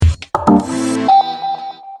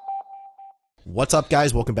What's up,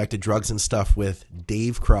 guys? Welcome back to Drugs and Stuff with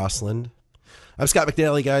Dave Crossland. I'm Scott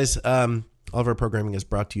McNally, guys. All of our programming is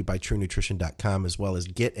brought to you by TrueNutrition.com as well as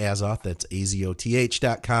Get Azoth, that's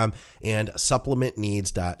AZOTH.com, and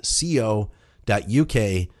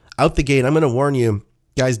supplementneeds.co.uk. Out the gate, I'm going to warn you,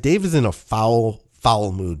 guys, Dave is in a foul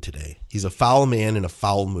mood today. He's a foul man in a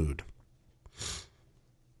foul mood.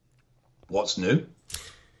 What's new?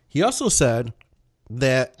 He also said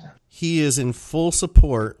that he is in full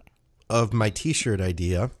support of my t-shirt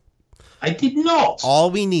idea. I did not.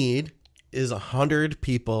 All we need is 100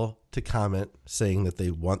 people to comment saying that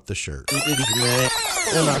they want the shirt. I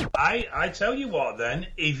tell you what then,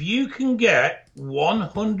 if you can get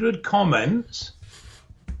 100 comments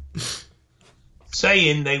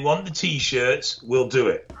saying they want the t-shirts, we'll do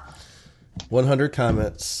it. 100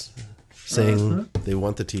 comments saying they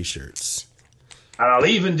want the t-shirts. And I'll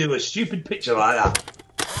even do a stupid picture like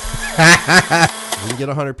that. We can get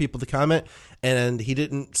 100 people to comment, and he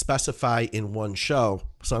didn't specify in one show,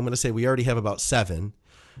 so I'm going to say we already have about 7.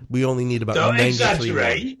 We only need about 93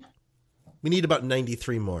 exaggerate. more. We need about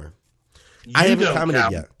 93 more. I haven't commented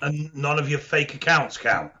count, yet. And none of your fake accounts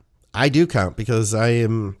count. I do count because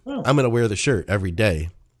I'm going to wear the shirt every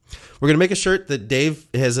day. We're going to make a shirt that Dave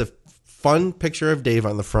has a fun picture of Dave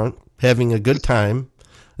on the front, having a good time,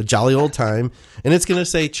 a jolly old time, and it's going to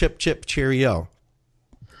say chip, chip, cheerio.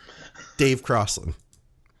 Dave Crossland.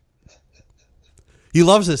 He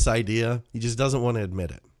loves this idea. He just doesn't want to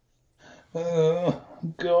admit it. Oh,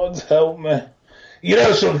 God help me. You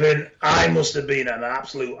know something? I must have been an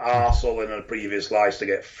absolute arsehole in a previous life to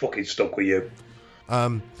get fucking stuck with you.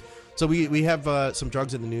 So we have some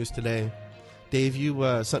drugs in the news today. Dave,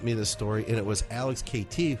 you sent me this story, and it was Alex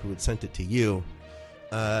KT who had sent it to you.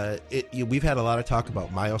 We've had a lot of talk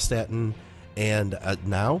about myostatin, and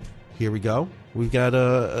now, here we go. We've got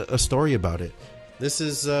a story about it. This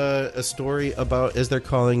is a story about, as they're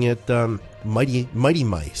calling it, mighty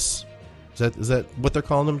mice. Is that what they're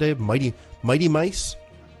calling them, Dave? Mighty mice?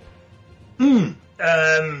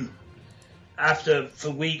 After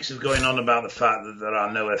for weeks of going on about the fact that there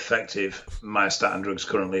are no effective myostatin drugs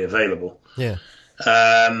currently available, yeah.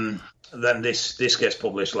 Then this gets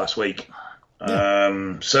published last week.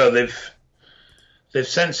 Yeah. So they've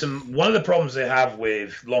sent some. One of the problems they have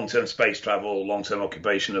with long-term space travel, long-term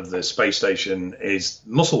occupation of the space station is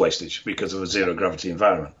muscle wastage because of a zero-gravity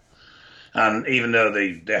environment. And even though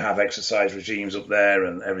they have exercise regimes up there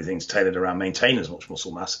and everything's tailored around maintaining as much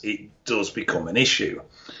muscle mass, it does become an issue.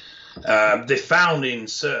 They found in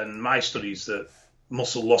certain mice studies that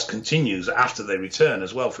muscle loss continues after they return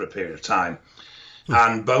as well for a period of time.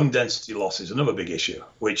 And bone density loss is another big issue,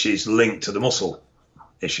 which is linked to the muscle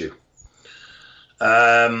issue.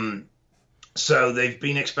 So they've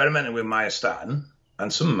been experimenting with myostatin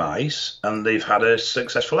and some mice, and they've had a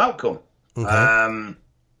successful outcome. Okay.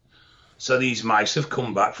 So these mice have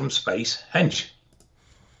come back from space hench.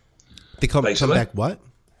 They come back what?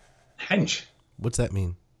 Hench. What's that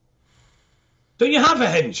mean? Don't you have a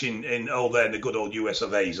hench in the good old US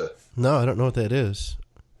of Asia? No, I don't know what that is.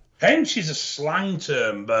 Hench is a slang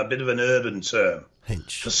term, but a bit of an urban term.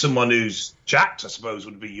 Hench. For someone who's jacked, I suppose,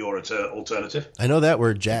 would be your alternative. I know that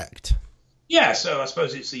word, jacked. Yeah, so I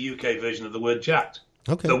suppose it's the UK version of the word jacked.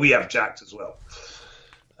 Okay. So we have jacked as well.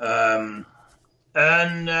 And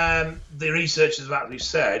the researchers have actually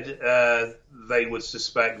said they would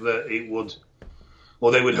suspect that it would,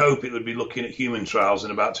 or they would hope it would be looking at human trials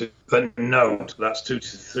in about 2. But no, that's 2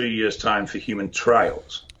 to 3 years' time for human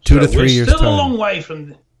trials. 2 to 3 years' time. We're still a long way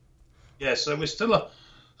from. Yeah, so we're still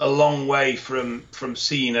a long way from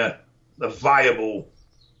seeing a viable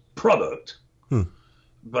product.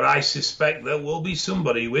 But I suspect there will be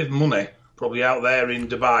somebody with money, probably out there in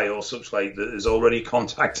Dubai or such like, that has already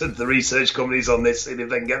contacted the research companies on this, and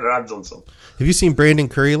if they can get their hands on some. Have you seen Brandon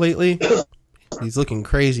Curry lately? He's looking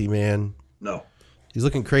crazy, man. No. He's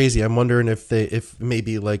looking crazy. I'm wondering if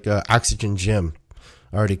maybe like Oxygen Jim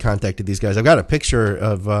already contacted these guys. I've got a picture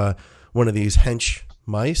of one of these hench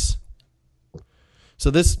mice. So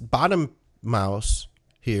this bottom mouse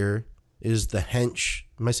here is the hench.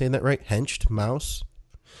 Am I saying that right? Henched mouse.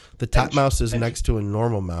 The top mouse is next to a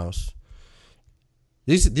normal mouse.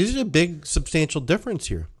 These are a big substantial difference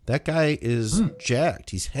here. That guy is jacked.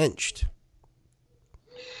 He's henched.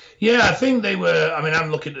 Yeah, I think they were. I mean, I'm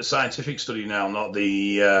looking at the scientific study now, not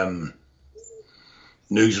the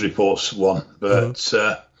news reports one. But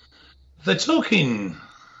they're talking.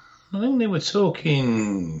 I think they were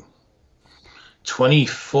talking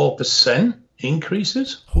 24%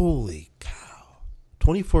 increases. Holy cow!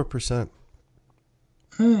 24%.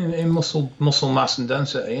 In muscle mass and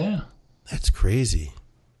density. Yeah, that's crazy.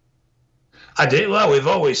 I did. Well, we've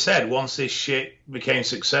always said once this shit became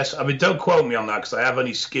successful. I mean, don't quote me on that because I have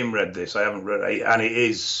only skim read this. I haven't read it, and it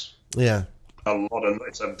is a lot of.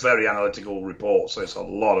 It's a very analytical report, so it's a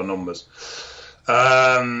lot of numbers.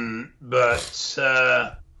 But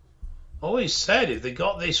always said if they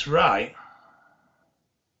got this right,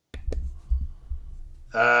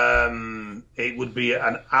 it would be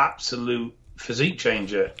an absolute physique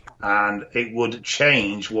changer, and it would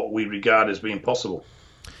change what we regard as being possible.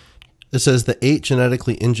 It says the 8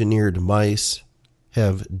 genetically engineered mice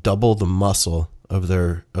have double the muscle of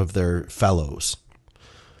their fellows,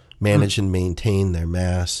 manage and maintain their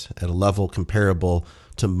mass at a level comparable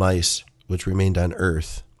to mice which remained on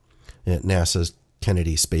Earth at NASA's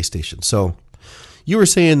Kennedy Space Station. So you were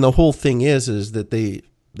saying the whole thing is that they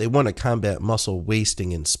want to combat muscle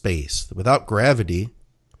wasting in space. Without gravity,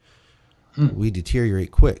 we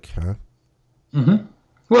deteriorate quick, huh? Mm-hmm.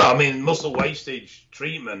 Well, I mean, muscle wastage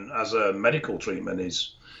treatment as a medical treatment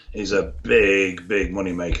is a big, big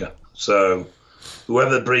money maker. So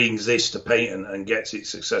whoever brings this to patent and gets it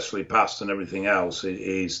successfully passed and everything else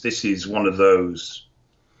this is one of those,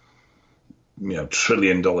 $1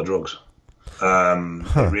 trillion drugs.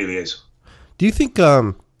 It really is. Do you think,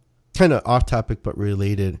 kind of off topic but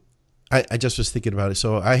related, I just was thinking about it.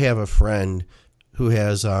 So I have a friend who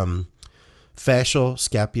has fascial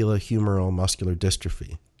scapulohumeral muscular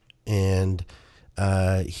dystrophy, and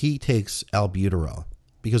he takes albuterol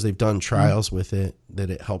because they've done trials with it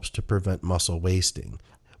that it helps to prevent muscle wasting.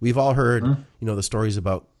 We've all heard, the stories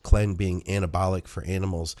about Clen being anabolic for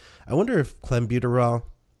animals. I wonder if clenbuterol,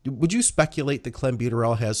 would you speculate that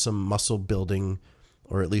clenbuterol has some muscle building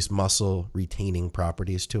or at least muscle retaining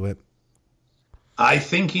properties to it? I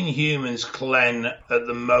think in humans, Clen at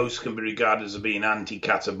the most can be regarded as being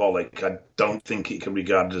anti-catabolic. I don't think it can be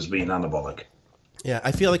regarded as being anabolic. Yeah,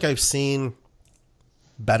 I feel like I've seen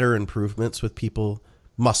better improvements with people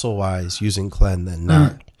muscle-wise using Clen than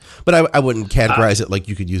not. But I wouldn't categorize it like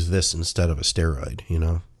you could use this instead of a steroid,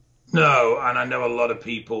 No, and I know a lot of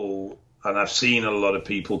people, and I've seen a lot of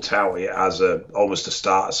people tout it as almost a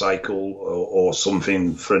starter cycle or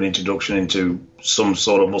something for an introduction into some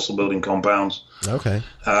sort of muscle building compounds. Okay.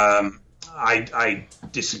 I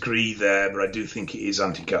disagree there, but I do think it is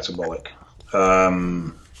anti-catabolic.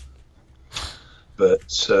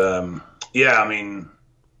 Yeah, I mean,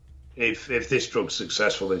 if this drug's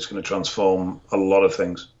successful, it's going to transform a lot of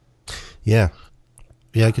things. Yeah,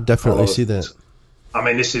 I could definitely see that. I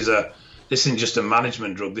mean, this isn't just a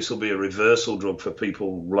management drug. This will be a reversal drug for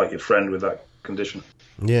people like your friend with that condition.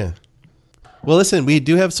 Yeah. Well, listen, we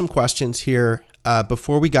do have some questions here.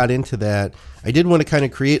 Before we got into that, I did want to kind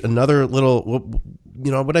of create another little,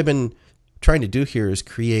 what I've been trying to do here is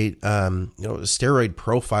create, a steroid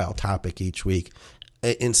profile topic each week.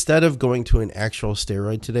 Instead of going to an actual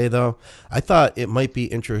steroid today, though, I thought it might be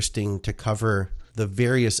interesting to cover the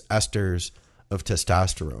various esters of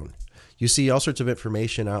testosterone. You see all sorts of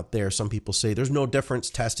information out there. Some people say there's no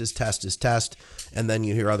difference. Test is test is test. And then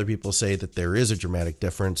you hear other people say that there is a dramatic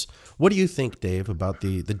difference. What do you think, Dave, about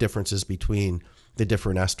the differences between the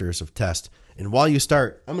different esters of test? And while you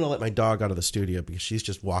start, I'm going to let my dog out of the studio because she's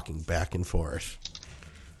just walking back and forth.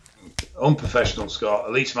 Unprofessional, Scott.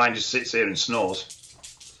 At least mine just sits here and snores.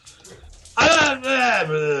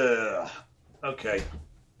 Okay.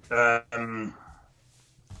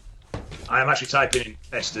 I am actually typing in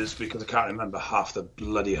esters because I can't remember half the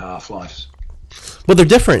bloody half-lives. Well, they're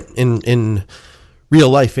different in real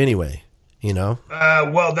life anyway,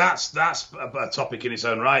 Well, that's a topic in its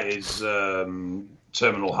own right, is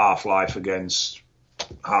terminal half-life against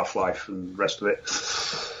half-life and the rest of it.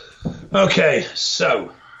 Okay,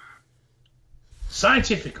 so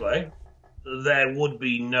scientifically, there would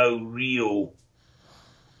be no real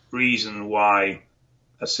reason why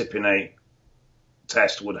a cypionate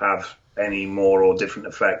test would have any more or different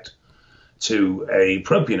effect to a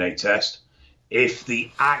propionate test if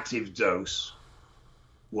the active dose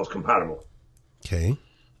was comparable. Okay.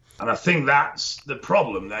 And I think that's the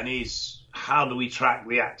problem then, is how do we track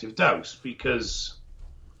the active dose? Because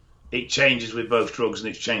it changes with both drugs and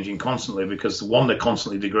it's changing constantly because one, they're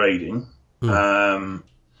constantly degrading.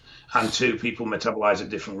 And two, people metabolize at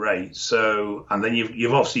different rates. So, and then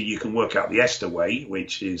you've obviously, you can work out the ester weight,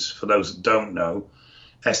 which is, for those that don't know,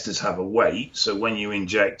 esters have a weight. So when you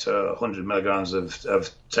inject 100 milligrams of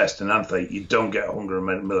testananthate, you don't get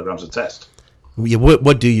 100 milligrams of test.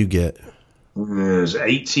 What do you get? It's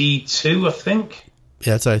 82, I think.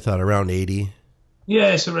 Yeah, that's what I thought, around 80.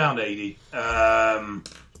 Yeah, it's around 80.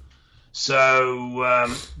 So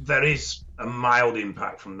there is a mild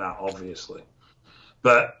impact from that, obviously.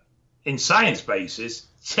 But in science basis,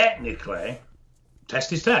 technically,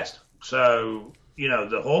 test is test. So,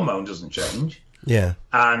 the hormone doesn't change. Yeah.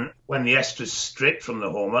 And when the ester is stripped from the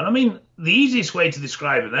hormone, I mean, the easiest way to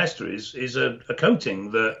describe an ester is a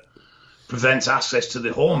coating that prevents access to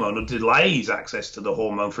the hormone or delays access to the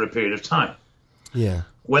hormone for a period of time. Yeah.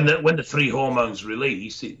 When the three hormones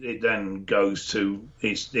release, it then goes to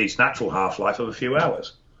its natural half-life of a few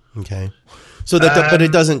hours. Okay. So but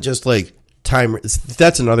it doesn't just like time.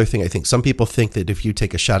 That's another thing I think. Some people think that if you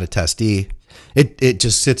take a shot of Test D, it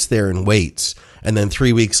just sits there and waits. And then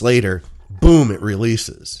 3 weeks later, boom, it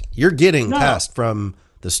releases. You're getting test from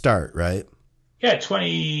the start, right? Yeah,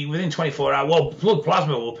 within 24 hours. Well, blood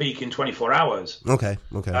plasma will peak in 24 hours. Okay.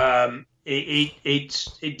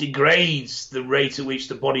 It degrades the rate at which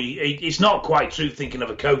the body. It's not quite true thinking of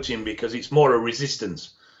a coating because it's more a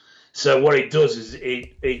resistance. So what it does is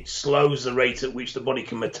it slows the rate at which the body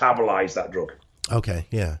can metabolize that drug. Okay,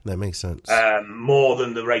 yeah, that makes sense. More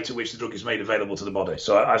than the rate at which the drug is made available to the body.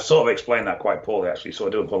 So I sort of explained that quite poorly, actually, so I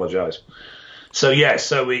do apologize. So, yeah,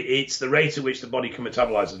 it's the rate at which the body can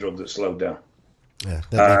metabolize the drug that's slowed down. Yeah,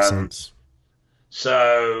 that makes sense.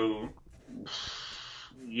 So,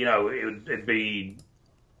 it'd be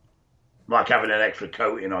like having an extra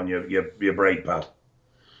coating on your brake pad.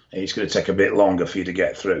 And it's going to take a bit longer for you to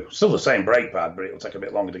get through. Still the same brake pad, but it'll take a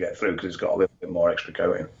bit longer to get through because it's got a little bit more extra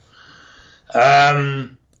coating.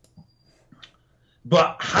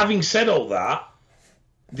 But having said all that,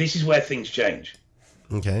 this is where things change.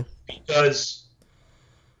 Okay. Because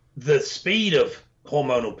the speed of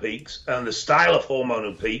hormonal peaks and the style of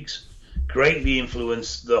hormonal peaks greatly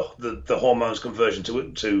influence the hormone's conversion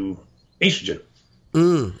to estrogen.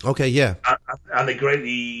 Okay, yeah. And they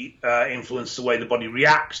greatly influence the way the body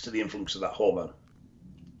reacts to the influence of that hormone.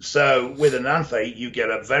 So with enanthate, you get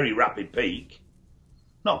a very rapid peak.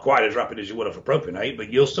 Not quite as rapid as you would have for propionate,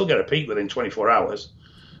 but you'll still get a peak within 24 hours.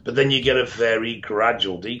 But then you get a very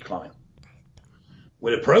gradual decline.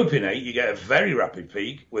 With a propionate, you get a very rapid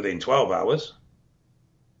peak within 12 hours.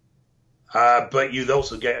 But you'd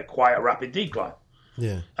also get quite a rapid decline.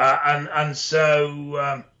 Yeah. And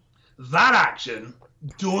so that action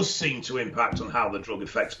does seem to impact on how the drug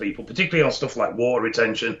affects people, particularly on stuff like water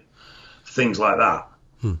retention, things like that.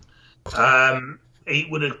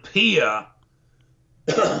 It would appear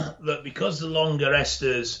that because the longer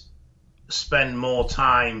esters spend more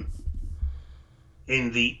time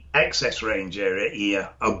in the excess range area here,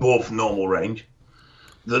 above normal range,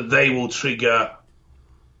 that they will trigger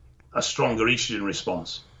a stronger estrogen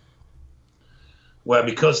response. Where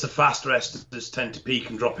because the faster esters tend to peak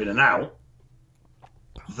and drop in and out,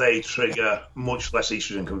 they trigger much less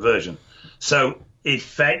estrogen conversion. So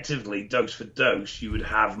effectively, dose for dose, you would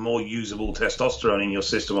have more usable testosterone in your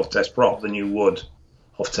system of test prop than you would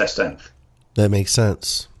of test nth. That makes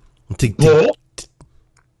sense. But the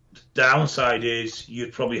downside is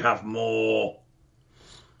you'd probably have more,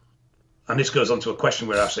 and this goes on to a question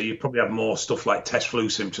we're asked, so you'd probably have more stuff like test flu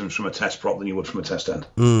symptoms from a test prop than you would from a test end.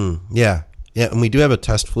 Yeah, and we do have a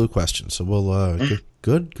test flu question, so we'll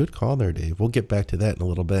good call there, Dave. We'll get back to that in a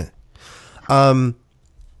little bit. And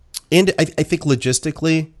I think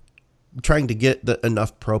logistically, trying to get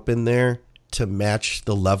enough prop in there to match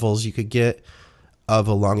the levels you could get of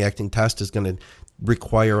a long-acting test is going to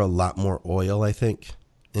require a lot more oil, I think,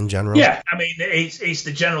 in general. Yeah, I mean, it's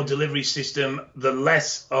the general delivery system. The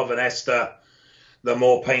less of an ester, the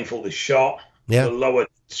more painful the shot. Yeah. The lower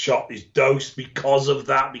shot is dosed because of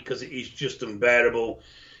that, because it is just unbearable.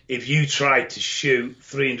 If you try to shoot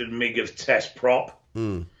 300 mg of test prop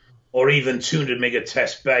or even 200 mg of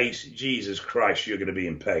test base, Jesus Christ, you're going to be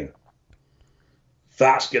in pain.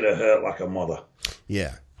 That's going to hurt like a mother.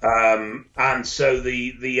 Yeah. And so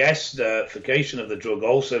the esterification of the drug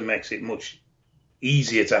also makes it much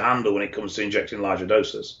easier to handle when it comes to injecting larger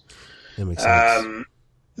doses. That makes sense.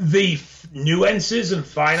 The nuances and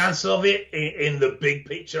finance of it in the big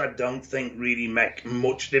picture, I don't think really make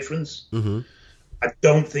much difference. I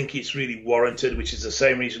don't think it's really warranted, which is the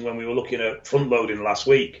same reason when we were looking at front loading last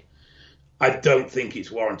week. I don't think it's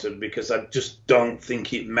warranted because I just don't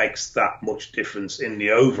think it makes that much difference in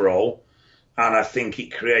the overall. And I think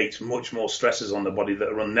it creates much more stresses on the body that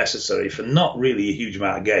are unnecessary for not really a huge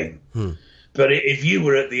amount of gain. But if you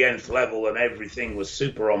were at the nth level and everything was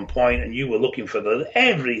super on point and you were looking for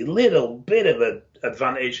every little bit of an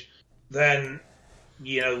advantage, then,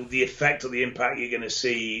 the effect or the impact you're going to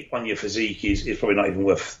see on your physique is probably not even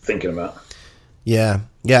worth thinking about. Yeah.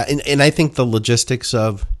 And I think the logistics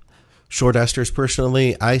of short esters,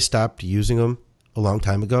 personally, I stopped using them a long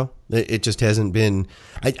time ago. It just hasn't been,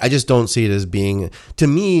 I just don't see it as being, to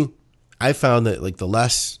me, I found that like the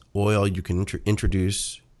less oil you can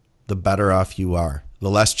introduce, the better off you are. The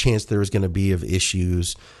less chance there is going to be of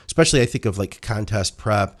issues, especially I think of like contest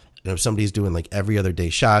prep. And if somebody's doing like every other day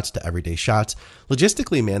shots to everyday shots,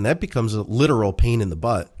 logistically, man, that becomes a literal pain in the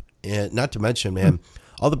butt. And not to mention, man,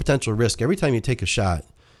 all the potential risk. Every time you take a shot,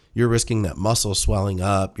 you're risking that muscle swelling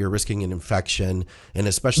up. You're risking an infection. And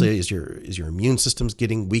especially as your immune system's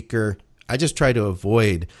getting weaker, I just try to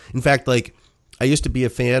avoid. In fact, like I used to be a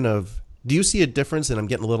fan of, do you see a difference? And I'm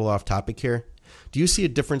getting a little off topic here. Do you see a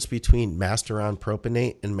difference between Masteron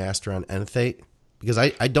propionate and Masteron enthate? Because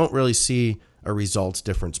I don't really see a results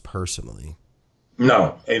difference personally.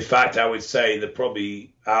 No. In fact, I would say that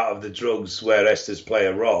probably out of the drugs where esters play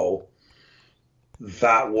a role,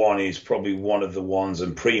 that one is probably one of the ones,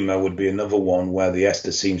 and Primo would be another one where the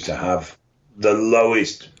ester seems to have the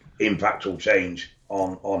lowest impactful change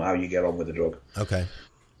on how you get on with the drug. Okay.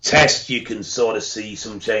 Test, you can sort of see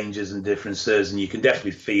some changes and differences, and you can definitely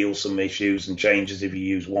feel some issues and changes if you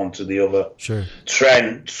use one to the other. Sure.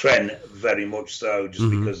 Tren, very much so, just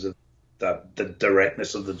because of the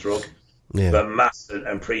directness of the drug. Yeah. But Master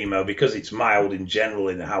and Primo, because it's mild in general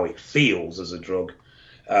in how it feels as a drug,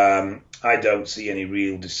 I don't see any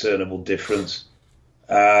real discernible difference.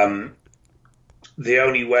 The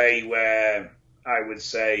only way where I would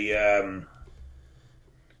say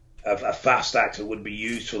a fast actor would be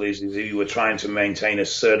useful is if you were trying to maintain a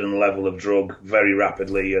certain level of drug very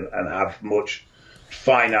rapidly and have much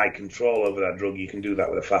finite control over that drug. You can do that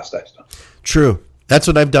with a fast actor. True. That's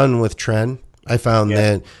what I've done with Tren. I found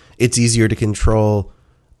that it's easier to control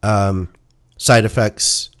side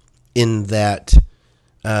effects in that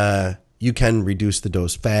you can reduce the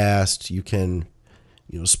dose fast. You can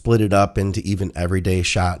split it up into even everyday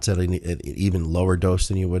shots at an even lower dose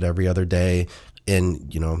than you would every other day.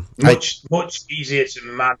 And, much easier to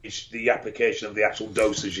manage the application of the actual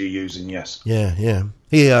doses you're using, yes. Yeah, yeah.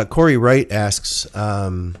 Hey, Corey Wright asks,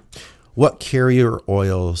 what carrier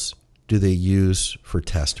oils do they use for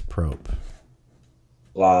test probe?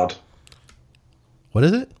 Lard. What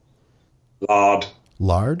is it? Lard.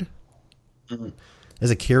 Lard? Mm-hmm.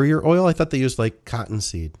 As a carrier oil? I thought they used like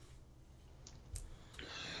cottonseed.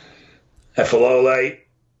 Ethyl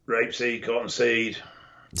rapeseed, cottonseed.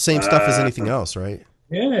 Same stuff as anything else, right?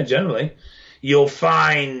 Yeah, generally. You'll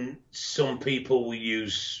find some people will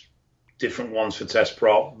use different ones for test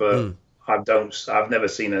prop, but I've never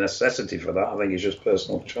seen a necessity for that. I think it's just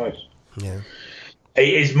personal choice. Yeah. It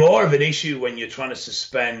is more of an issue when you're trying to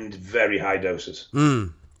suspend very high doses.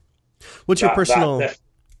 What's your personal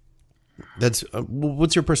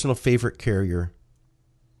what's your personal favorite carrier?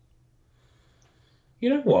 You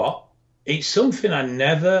know what? It's something I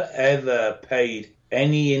never ever paid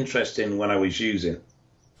any interest in when I was using.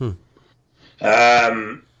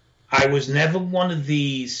 I was never one of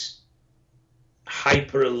these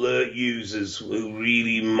hyper alert users who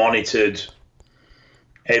really monitored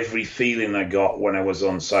every feeling I got when I was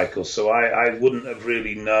on cycle. So I wouldn't have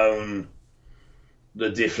really known the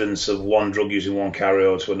difference of one drug using one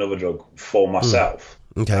carrier to another drug for myself.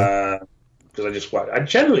 Okay. Because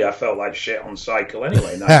I felt like shit on cycle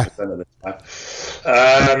anyway, 90% of the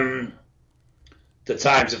time. The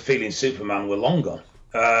times of feeling Superman were long gone.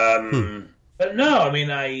 But no, I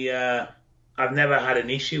mean, I've never had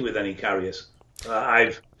an issue with any carriers.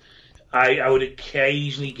 I would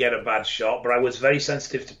occasionally get a bad shot, but I was very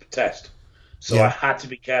sensitive to test, so I had to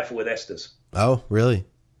be careful with esters. Oh, really?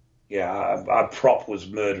 Yeah, our prop was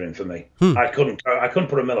murdering for me. I couldn't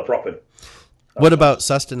put a Miller prop in. What about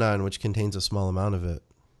Sustanon, which contains a small amount of it?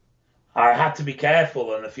 I had to be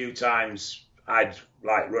careful, and a few times I'd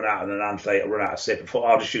run out of an anthate or run out of sip and thought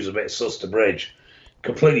I'll just use a bit of sus to bridge.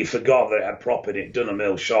 Completely forgot that it had prop in it, done a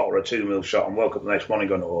mil shot or a 2 mil shot, and woke up the next morning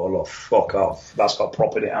going, oh, look, fuck off. That's got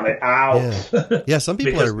prop in it, and it, ow. Yeah, some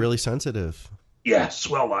people are really sensitive. Yeah,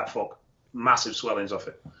 swell like fuck. Massive swellings off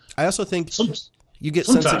it. I also think you get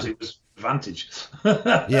sometimes sensitive. it was advantage.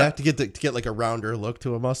 Yeah, to get like a rounder look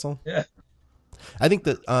to a muscle. Yeah. I think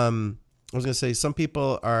that I was going to say some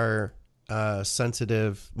people are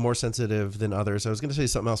more sensitive than others. I was going to say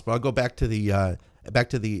something else, but I'll go back to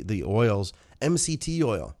the oils. MCT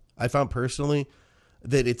oil. I found personally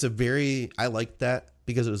that I liked that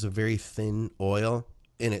because it was a very thin oil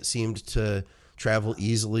and it seemed to travel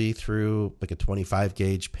easily through like a 25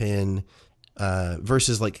 gauge pin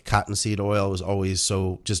versus like cottonseed oil was always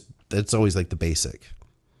it's always like the basic.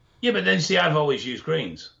 Yeah, but then see, I've always used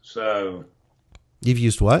greens. So you've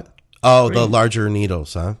used what? Oh, greens. The larger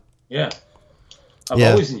needles, huh? Yeah. I've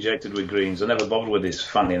always injected with greens. I never bothered with this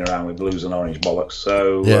fanning around with blues and orange bollocks.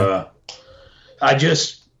 So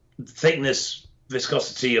thickness,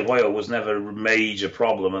 viscosity of oil was never a major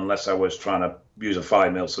problem unless I was trying to use a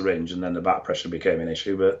 5 ml syringe, and then the back pressure became an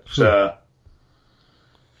issue. But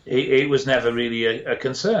it was never really a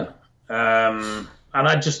concern. And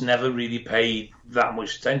I just never really paid that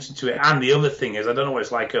much attention to it. And the other thing is, I don't know what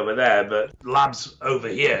it's like over there, but labs over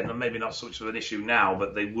here, and maybe not so much of an issue now,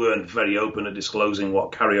 but they weren't very open at disclosing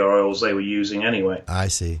what carrier oils they were using anyway. I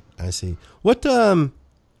see. What, no,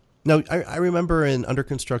 I remember in Under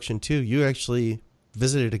Construction 2, you actually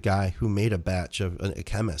visited a guy who made a batch of, a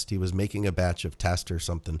chemist. He was making a batch of test or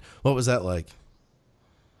something. What was that like?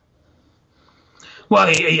 Well,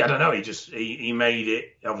 I don't know. He made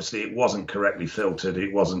it. Obviously, it wasn't correctly filtered.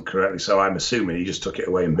 It wasn't correctly. So I'm assuming he just took it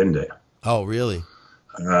away and binned it. Oh, really?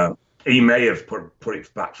 He may have put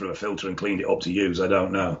it back through a filter and cleaned it up to use. I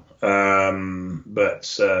don't know.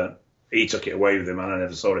 But he took it away with him, and I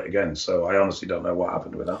never saw it again. So I honestly don't know what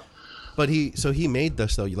happened with that. But he made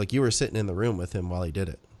this though. Like you were sitting in the room with him while he did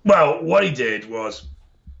it. Well, what he did was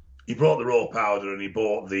he brought the raw powder and he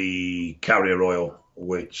bought the carrier oil,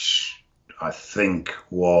 which I think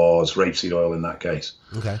was rapeseed oil in that case.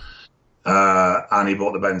 Okay. And he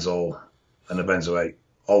bought the benzol and the benzoate,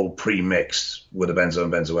 all pre-mixed with the benzo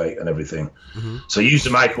and benzoate and everything. Mm-hmm. So he used the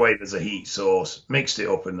microwave as a heat source, mixed it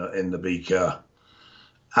up in the beaker,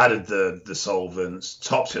 added the solvents,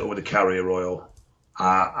 topped it up with the carrier oil,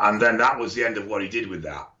 and then that was the end of what he did with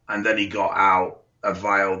that. And then he got out a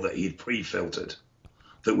vial that he'd pre-filtered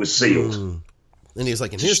that was sealed. And he was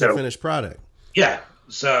like, and here's the finished product. Yeah.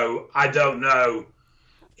 So I don't know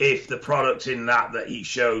if the product in that he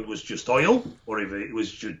showed was just oil, or if it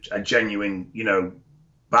was just a genuine,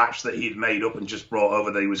 batch that he'd made up and just brought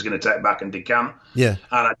over that he was going to take back and decant. Yeah.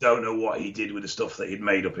 And I don't know what he did with the stuff that he'd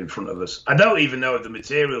made up in front of us. I don't even know if the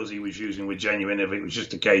materials he was using were genuine, if it was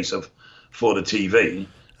just a case of for the TV.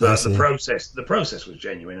 But the process was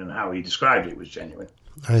genuine, and how he described it was genuine.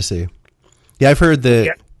 I see. Yeah, I've heard that.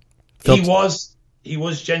 Yeah. He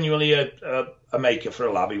was genuinely a maker for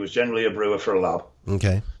a lab. He was generally a brewer for a lab.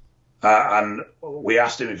 Okay. And we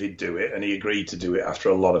asked him if he'd do it, and he agreed to do it after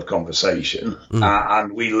a lot of conversation.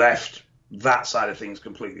 And we left that side of things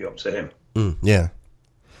completely up to him. Yeah.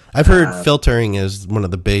 I've heard filtering is one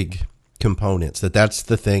of the big components. That's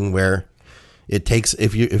the thing where it takes,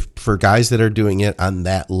 if for guys that are doing it on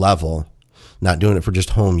that level, not doing it for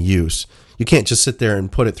just home use, you can't just sit there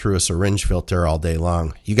and put it through a syringe filter all day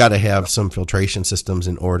long. You got to have some filtration systems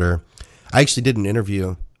in order. I actually did an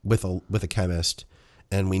interview with a chemist,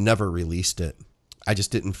 and we never released it. I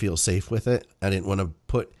just didn't feel safe with it. I didn't want to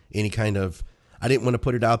put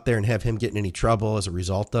it out there and have him get in any trouble as a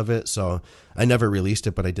result of it. So I never released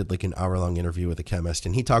it, but I did like an hour-long interview with a chemist,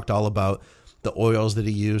 and he talked all about the oils that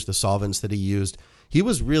he used, the solvents that he used. He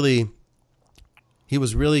was really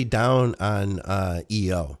down on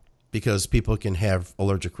EO because people can have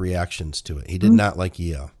allergic reactions to it. He did not like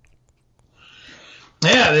EO.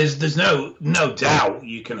 Yeah, there's no doubt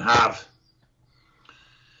you can have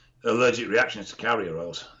allergic reactions to carrier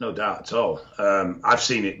oils. No doubt at all. I've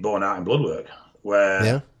seen it borne out in blood work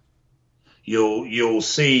where you'll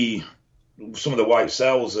see some of the white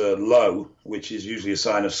cells are low, which is usually a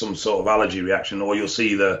sign of some sort of allergy reaction, or you'll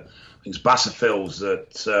see the basophils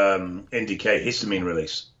that indicate histamine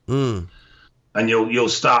release. And you'll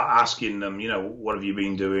start asking them, what have you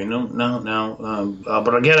been doing? No.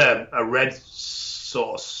 But I get a red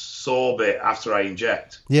sort of sore bit after I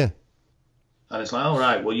inject. Yeah. And it's like, all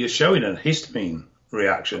right, well, you're showing a histamine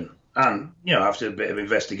reaction. And, after a bit of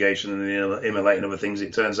investigation and immolating other things,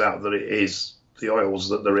 it turns out that it is the oils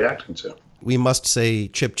that they're reacting to. We must say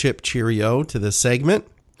chip, chip, cheerio to this segment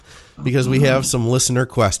because we have some listener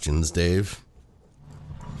questions, Dave.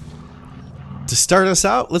 To start us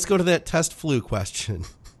out, let's go to that test flu question.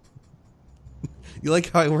 You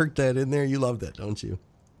like how I worked that in there? You love that, don't you?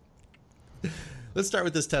 Let's start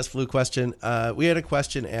with this test flu question. We had a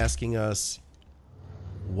question asking us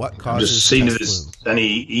what causes. I'm just seeing if there's any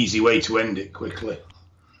easy way to end it quickly.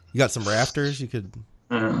 You got some rafters you could.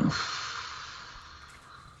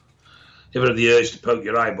 You ever had the urge to poke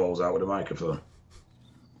your eyeballs out with a microphone?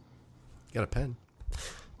 Got a pen.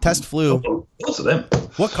 Test flu. Lots of them.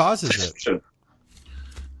 What causes it?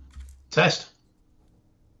 Test.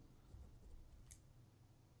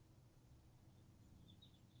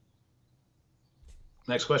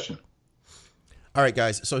 Next question. All right,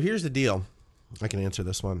 guys. So here's the deal. I can answer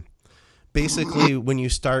this one. Basically, when you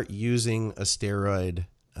start using a steroid,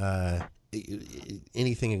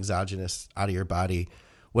 anything exogenous out of your body,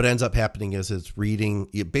 what ends up happening is it's reading.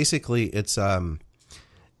 Basically, it's an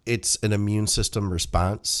immune system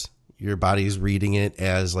response. Your body's reading it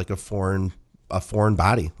as like a foreign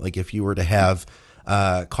body. Like if you were to have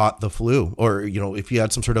caught the flu, or if you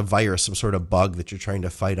had some sort of virus, some sort of bug that you're trying to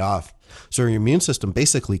fight off, So your immune system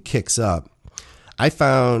basically kicks up. I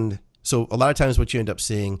found, so a lot of times what you end up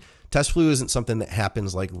seeing, test flu isn't something that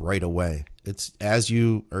happens like right away. It's as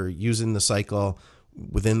you are using the cycle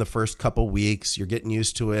within the first couple weeks, you're getting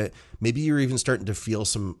used to it. Maybe you're even starting to feel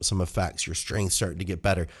some effects. Your strength's starting to get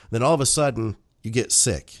better. Then all of a sudden you get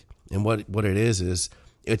sick. And what it is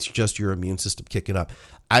it's just your immune system kicking up.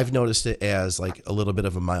 I've noticed it as like a little bit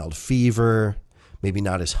of a mild fever, maybe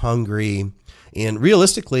not as hungry. And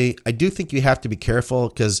realistically, I do think you have to be careful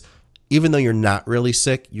because even though you're not really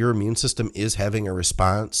sick, your immune system is having a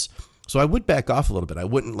response. So I would back off a little bit. I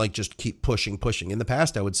wouldn't like just keep pushing. In the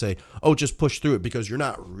past, I would say, oh, just push through it because you're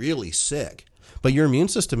not really sick. But your immune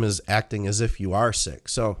system is acting as if you are sick.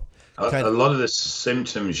 So a lot of the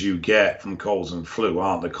symptoms you get from colds and flu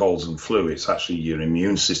aren't the colds and flu. It's actually your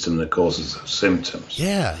immune system that causes those symptoms.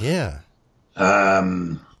 Yeah.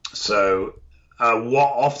 So what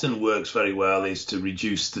often works very well is to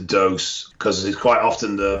reduce the dose because it's quite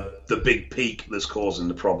often the big peak that's causing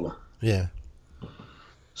the problem. Yeah.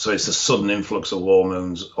 So it's the sudden influx of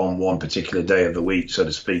hormones on one particular day of the week, so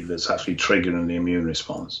to speak, that's actually triggering the immune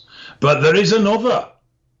response. But there is another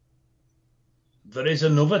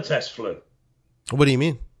test flu. What do you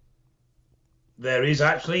mean? There is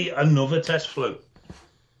actually another test flu.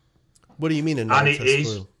 What do you mean another test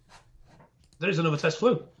flu? There is another test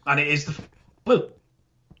flu, and it is the flu.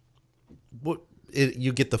 What?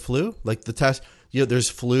 You get the flu? Like the test? There's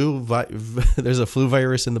flu. There's a flu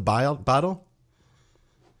virus in the bottle?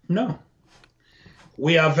 No.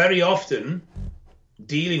 We are very often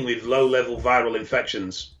dealing with low-level viral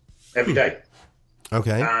infections every day.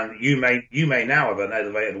 Okay. And you may now have an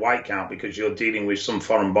elevated white count because you're dealing with some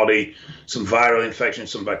foreign body, some viral infection,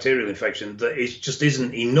 some bacterial infection that just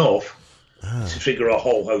isn't enough to trigger a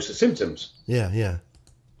whole host of symptoms. Yeah.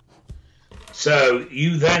 So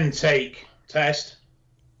you then test,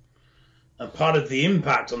 and part of the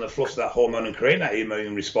impact on the flux of that hormone and creating that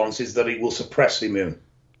immune response is that it will suppress immune.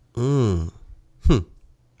 And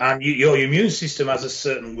your immune system has a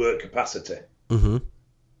certain work capacity. Mm-hmm.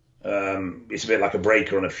 It's a bit like a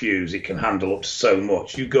breaker on a fuse. It can handle up to so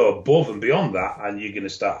much. You go above and beyond that, and you're going to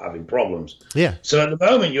start having problems. Yeah. So at the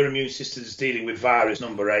moment, your immune system is dealing with virus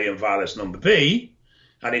number A and virus number B,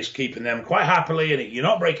 and it's keeping them quite happily, and you're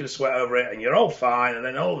not breaking a sweat over it, and you're all fine, and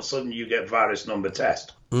then all of a sudden you get virus number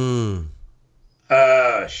test.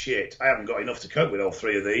 Shit, I haven't got enough to cope with all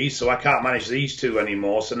three of these, so I can't manage these two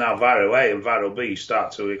anymore, so now viral A and viral B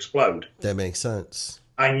start to explode. That makes sense.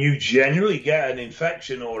 And you generally get an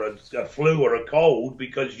infection or a flu or a cold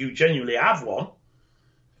because you genuinely have one,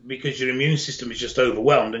 because your immune system is just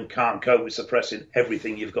overwhelmed and can't cope with suppressing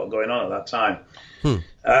everything you've got going on at that time.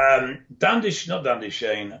 Not Dandy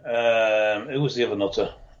Shane. Who was the other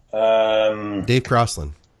nutter? Dave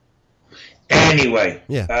Crossland. Anyway,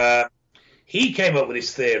 yeah. He came up with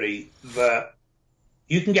this theory that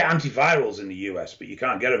you can get antivirals in the US, but you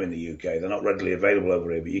can't get them in the UK. They're not readily available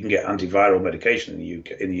over here, but you can get antiviral medication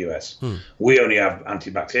in the US. We only have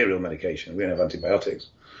antibacterial medication. We don't have antibiotics.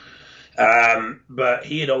 But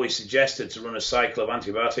he had always suggested to run a cycle of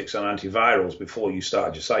antibiotics and antivirals before you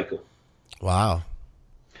started your cycle. Wow.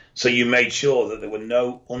 So you made sure that there were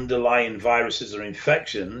no underlying viruses or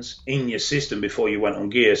infections in your system before you went on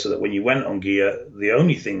gear, so that when you went on gear, the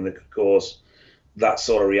only thing that could cause that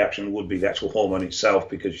sort of reaction would be the actual hormone itself,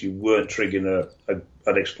 because you weren't triggering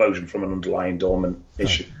an explosion from an underlying dormant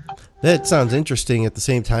issue. That sounds interesting. At the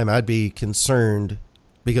same time, I'd be concerned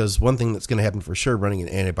because one thing that's going to happen for sure running an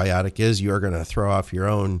antibiotic is you are going to throw off your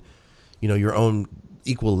own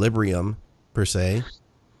equilibrium per se.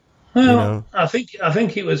 Well, I think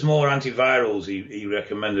it was more antivirals he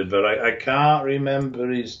recommended, but I can't remember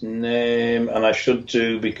his name, and I should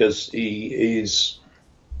do because he is.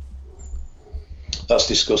 That's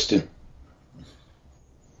disgusting.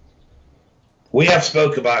 We have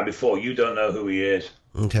spoke about it before. You don't know who he is.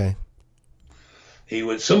 Okay.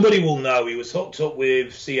 Somebody will know. He was hooked up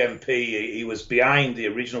with CMP. He was behind the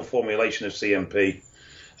original formulation of CMP,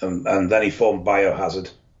 and then he formed Biohazard.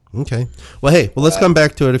 Okay. Well, let's come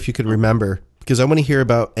back to it if you could remember, because I want to hear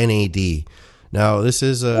about NAD. Now, this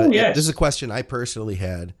is a question I personally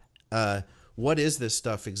had. What is this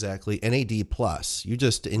stuff exactly? NAD plus. You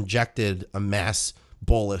just injected a mass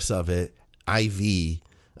bolus of it, IV,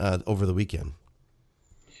 over the weekend.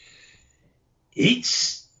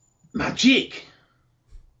 It's magic.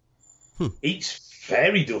 It's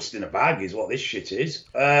fairy dust in a bag is what this shit is.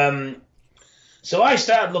 So I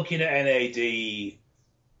started looking at NAD.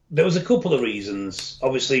 There was a couple of reasons.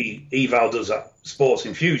 Obviously, Eval does that sports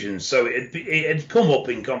infusions, so it had come up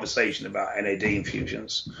in conversation about NAD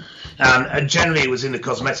infusions. And generally, it was in the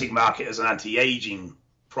cosmetic market as an anti-aging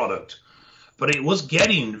product. But it was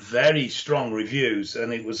getting very strong reviews,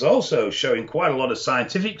 and it was also showing quite a lot of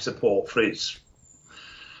scientific support for its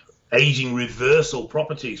aging reversal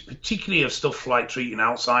properties, particularly of stuff like treating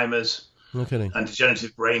Alzheimer's No kidding. and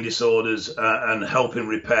degenerative brain disorders and helping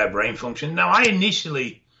repair brain function. Now,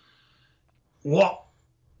 what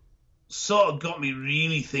sort of got me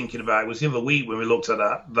really thinking about it was the other week when we looked at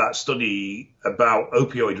that study about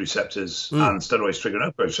opioid receptors and steroids triggering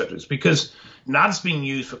opioid receptors, because NAD's been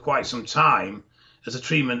used for quite some time as a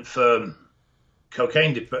treatment for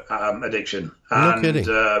cocaine addiction and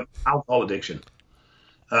alcohol addiction.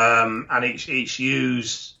 And it's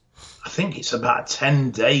used, I think it's about a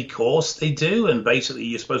 10-day course they do, and basically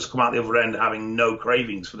you're supposed to come out the other end having no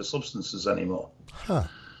cravings for the substances anymore. Huh.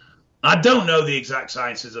 I don't know the exact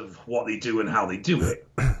sciences of what they do and how they do it.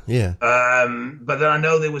 Yeah. But then I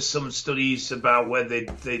know there was some studies about where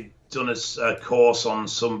they'd done a course on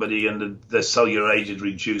somebody and the cellular age had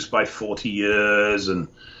reduced by 40 years, and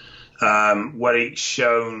where it's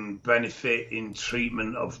shown benefit in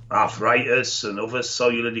treatment of arthritis and other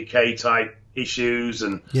cellular decay type issues,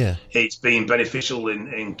 and it's been beneficial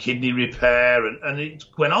in kidney repair, and it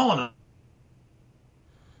went on.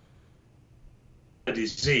 A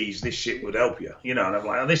disease, this shit would help you, and I'm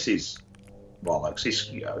like, oh, this is bollocks.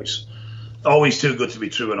 It's always too good to be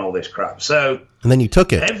true and all this crap. So, and then you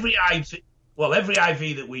took it. Every IV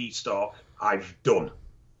that we stock, I've done,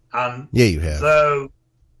 and yeah, you have. So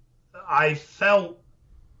I felt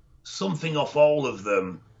something off all of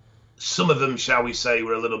them. Some of them, shall we say,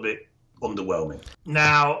 were a little bit underwhelming.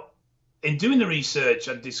 Now, in doing the research,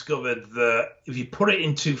 I discovered that if you put it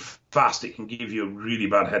in too fast, it can give you a really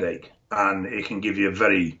bad headache, and it can give you a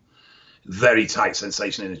very, very tight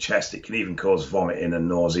sensation in the chest. It can even cause vomiting and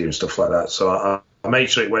nausea and stuff like that. So I made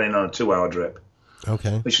sure it went in on a 2-hour drip,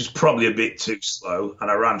 which was probably a bit too slow,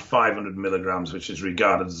 and I ran 500 milligrams, which is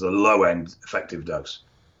regarded as a low-end effective dose.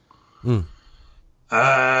 So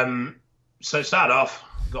it started off,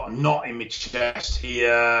 got a knot in my chest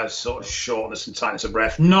here, sort of shortness and tightness of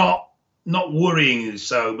breath. Not worryingly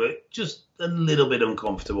so, but just a little bit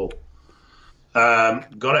uncomfortable.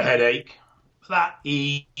 Got a headache. That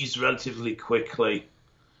eased relatively quickly.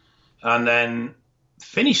 And then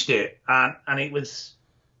finished it. And it was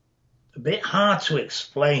a bit hard to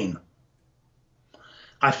explain.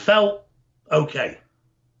 I felt okay.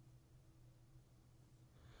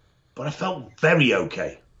 But I felt very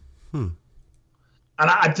okay. And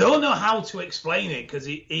I don't know how to explain it, because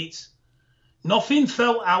it's nothing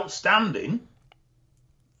felt outstanding,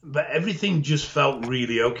 but everything just felt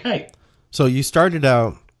really okay. So you started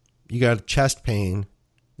out, you got chest pain,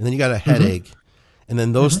 and then you got a headache, and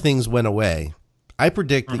then those things went away. I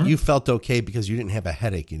predict that you felt okay because you didn't have a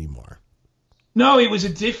headache anymore. No,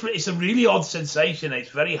 it's a really odd sensation. It's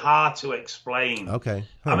very hard to explain. Okay.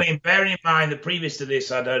 I mean, bearing in mind that previous to this,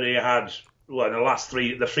 I'd only had, in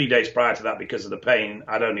the 3 days prior to that, because of the pain,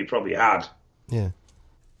 I'd only probably had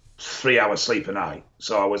 3 hours sleep a night.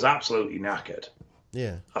 So I was absolutely knackered.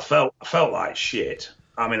 Yeah. I felt like shit.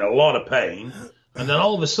 I'm in a lot of pain. And then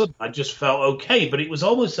all of a sudden I just felt okay, but it was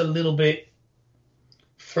almost a little bit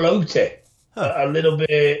floaty, a little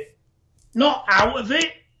bit not out of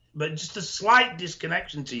it, but just a slight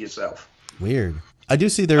disconnection to yourself. Weird. I do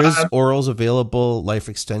see there is orals available. Life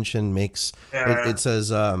Extension makes, it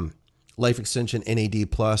says Life Extension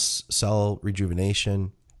NAD plus cell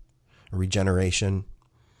rejuvenation, regeneration.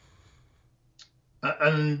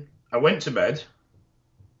 And I went to bed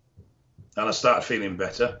and I started feeling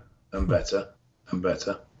better and better and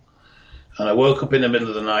better. And I woke up in the middle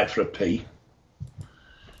of the night for a pee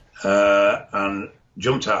and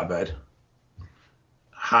jumped out of bed.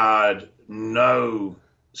 Had no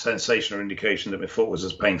sensation or indication that my foot was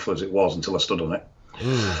as painful as it was until I stood on it.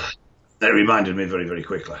 It reminded me very, very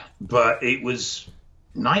quickly. But it was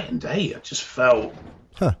night and day. I just felt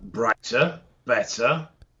brighter, better,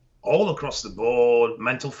 all across the board,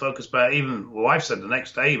 mental focus better. Even my wife said the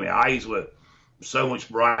next day my eyes were so much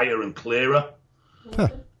brighter and clearer.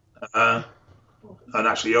 And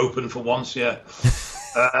actually open for once, yeah.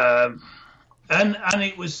 And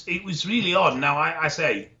it was really odd. Now, I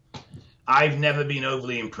say, I've never been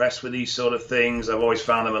overly impressed with these sort of things. I've always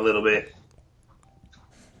found them a little bit...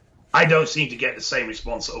 I don't seem to get the same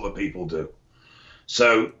response that other people do.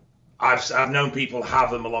 So I've known people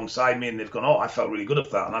have them alongside me and they've gone, oh, I felt really good at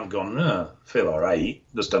that. And I've gone, I feel all right.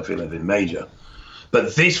 Just don't feel anything major.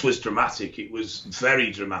 But this was dramatic. It was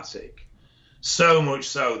very dramatic. So much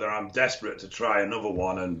so that I'm desperate to try another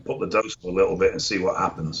one and put the dose up a little bit and see what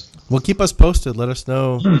happens. Well, keep us posted. Let us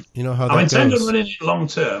know, how that I intend goes. on running it long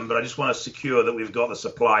term, but I just want to secure that we've got the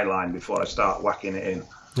supply line before I start whacking it in.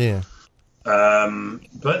 Yeah.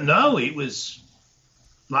 But no, it was,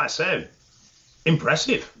 like I said,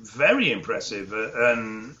 impressive, very impressive,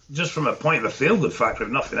 and just from a point of a feel-good factor, if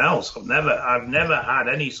nothing else, I've never had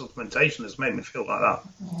any supplementation that's made me feel like that.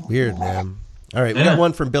 Weird, man. All right, we got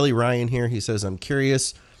one from Billy Ryan here. He says, "I'm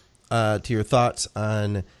curious to your thoughts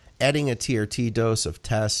on adding a TRT dose of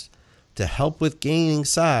test to help with gaining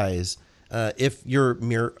size. If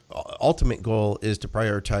your ultimate goal is to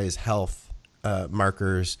prioritize health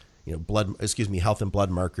markers, health and blood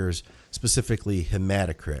markers, specifically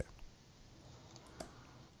hematocrit."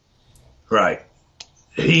 Right.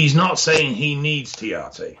 He's not saying he needs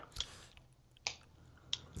TRT.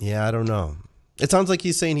 Yeah, I don't know. It sounds like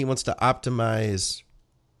he's saying he wants to optimize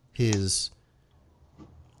his.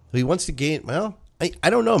 He wants to gain. Well, I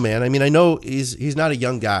don't know, man. I mean, I know he's not a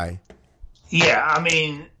young guy. Yeah, I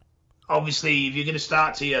mean, obviously, if you're going to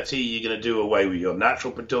start TRT, you're going to do away with your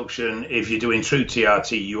natural production. If you're doing true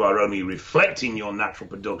TRT, you are only reflecting your natural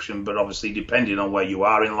production, but obviously, depending on where you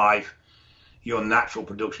are in life, your natural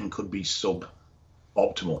production could be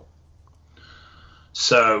suboptimal.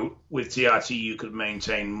 So with TRT, you could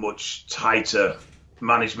maintain much tighter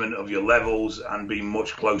management of your levels and be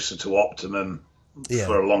much closer to optimum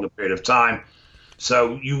for a longer period of time.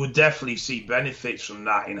 So you would definitely see benefits from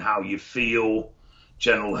that in how you feel,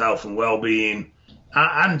 general health and well-being,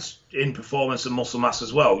 and in performance and muscle mass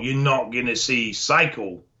as well. You're not going to see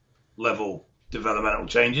cycle level developmental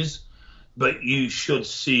changes, but you should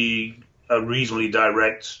see a reasonably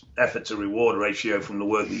direct effort to reward ratio from the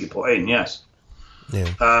work that you put in, yes.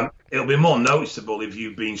 Yeah. It'll be more noticeable if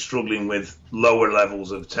you've been struggling with lower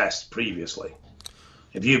levels of tests previously.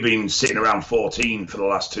 If you've been sitting around 14 for the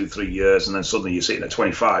last 2-3 years and then suddenly you're sitting at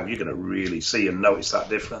 25, you're going to really see and notice that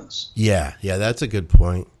difference. Yeah, that's a good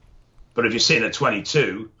point. But if you're sitting at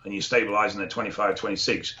 22 and you're stabilizing at 25,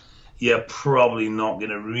 26, you're probably not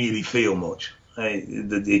going to really feel much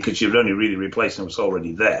because you're only really replacing what's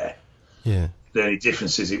already there. Yeah. The only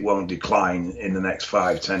difference is it won't decline in the next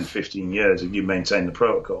 5, 10, 15 years if you maintain the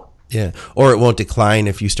protocol. Yeah. Or it won't decline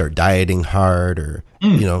if you start dieting hard or,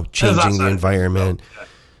 changing the environment.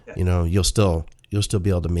 Yeah. You'll still be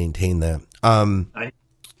able to maintain that. And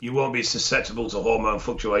you won't be susceptible to hormone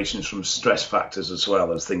fluctuations from stress factors as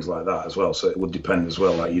well as things like that as well. So it would depend as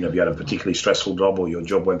well. Like, if you had a particularly stressful job or your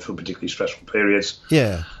job went through particularly stressful periods,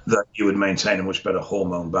 that you would maintain a much better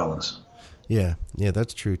hormone balance. Yeah. Yeah,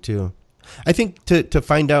 that's true too. I think to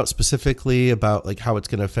find out specifically about like how it's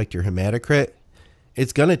going to affect your hematocrit,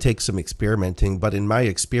 it's going to take some experimenting. But in my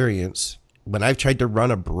experience, when I've tried to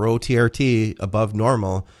run a bro TRT above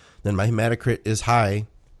normal, then my hematocrit is high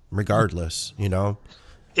regardless,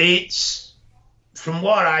 It's, from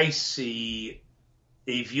what I see,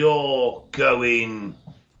 if you're going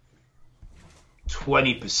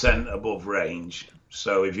 20% above range,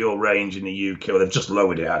 so if your range in the UK, well, they've just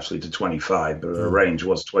lowered it actually to 25, but the range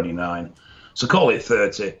was 29. So call it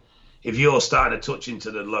 30. If you're starting to touch into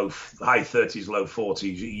the high 30s, low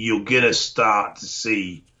 40s, you're going to start to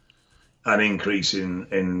see an increase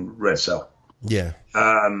in red cell. Yeah.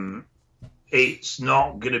 It's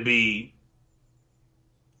not going to be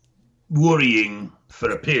worrying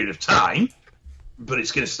for a period of time, but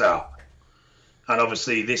it's going to start. And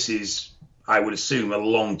obviously this is, I would assume, a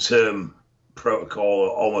long-term protocol,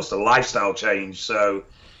 almost a lifestyle change. So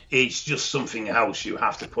it's just something else you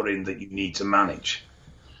have to put in that you need to manage.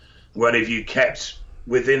 Where if you kept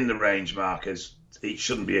within the range markers, it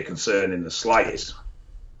shouldn't be a concern in the slightest.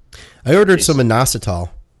 I ordered some inositol.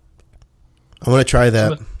 I want to try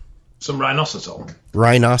that. Some rhinositol.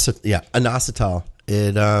 Inositol.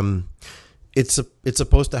 It's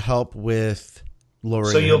supposed to help with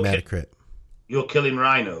lowering hematocrit. You're killing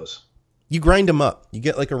rhinos. You grind them up. You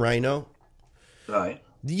get like a rhino. Right.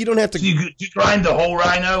 You don't have to. So you grind the whole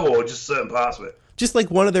rhino or just certain parts of it? Just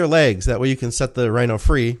like one of their legs. That way you can set the rhino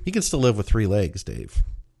free. He can still live with 3 legs, Dave.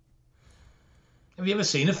 Have you ever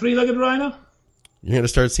seen a 3-legged rhino? You're going to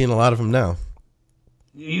start seeing a lot of them now.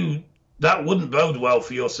 That wouldn't bode well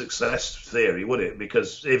for your success theory, would it?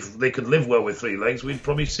 Because if they could live well with 3 legs, we'd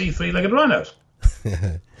probably see 3-legged rhinos.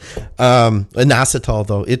 Inositol,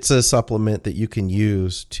 though, it's a supplement that you can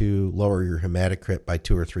use to lower your hematocrit by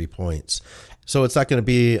 2 or 3 points. So it's not going to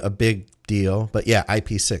be a big deal. But yeah,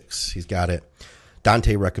 IP6, he's got it.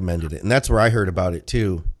 Dante recommended it. And that's where I heard about it,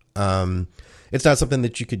 too. It's not something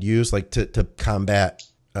that you could use like to combat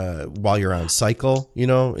while you're on cycle.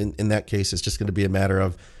 In that case, it's just going to be a matter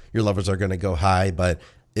of your levels are going to go high. But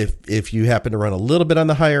if you happen to run a little bit on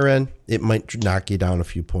the higher end, it might knock you down a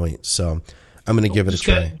few points. So I'm going to give it a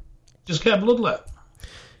try. Just get a blood let.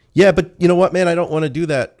 Yeah, but you know what, man? I don't want to do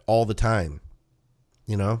that all the time.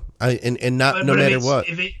 No matter what.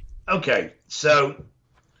 Okay, so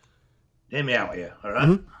hear me out here, all right?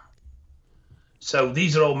 Hmm. So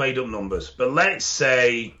these are all made up numbers, but let's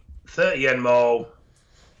say 30 nmol,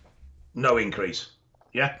 no increase.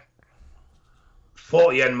 Yeah?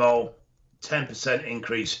 40 nmol, 10%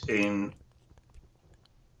 increase in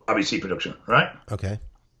RBC production, right? Okay.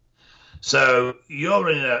 So you're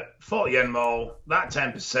in at 40 nmol, that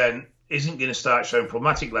 10% isn't going to start showing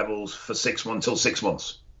problematic levels for 6 months until 6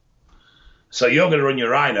 months. So you're going to run your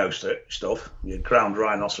rhino stuff, your crowned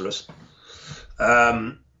rhinoceros.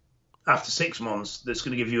 After 6 months, that's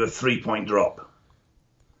going to give you a 3 point drop.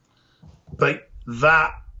 But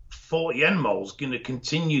that 40 nmol is going to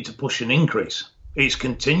continue to push an increase. It's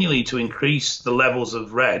continually to increase the levels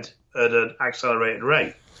of red at an accelerated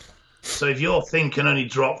rate. So if your thing can only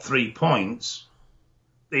drop 3 points,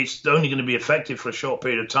 it's only going to be effective for a short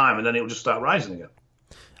period of time, and then it will just start rising again.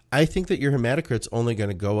 I think that your hematocrit's only going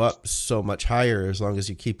to go up so much higher as long as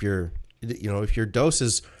you keep your, if your dose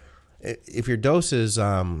is, we'll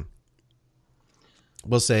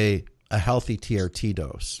say a healthy TRT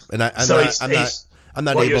dose, and I'm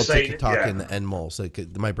not able to talk in the nmols.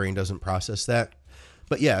 Like my brain doesn't process that.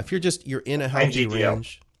 But yeah, if you're in a healthy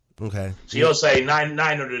range, okay. So you're saying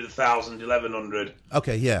 900, 1,000, 1,100.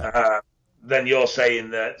 Okay, yeah. Then you're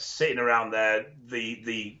saying that sitting around there,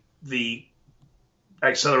 the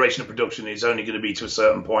acceleration of production is only going to be to a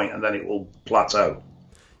certain point, and then it will plateau.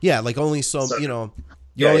 Yeah, like only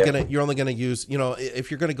you're only gonna use,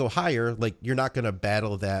 if you're gonna go higher, like you're not gonna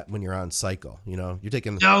battle that when you're on cycle. You're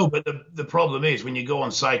taking no, but the problem is when you go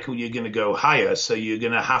on cycle, you're going to go higher, so you're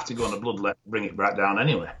going to have to go on a bloodlet, bring it back down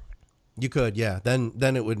anyway. You could, yeah.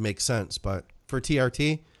 Then it would make sense. But for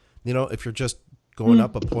TRT, if you're just going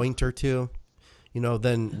up a point or two,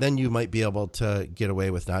 then you might be able to get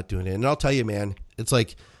away with not doing it. And I'll tell you, man, it's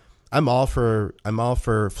like I'm all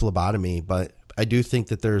for phlebotomy, but I do think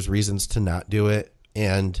that there's reasons to not do it.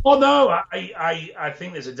 And well, no, I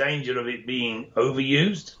think there's a danger of it being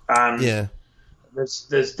overused, and yeah,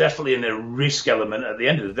 there's definitely a risk element. At the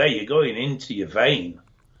end of the day, you're going into your vein.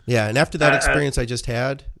 Yeah, and after that experience I just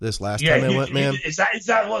had this last time I went, man, is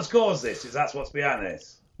that what's caused this? Is that what's behind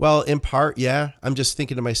this? Well, in part, yeah. I'm just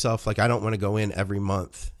thinking to myself, like, I don't want to go in every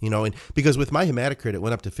month, and because with my hematocrit, it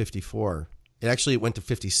went up to 54. It went to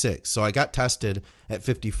 56. So I got tested at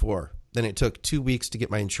 54. Then it took 2 weeks to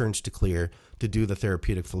get my insurance to clear to do the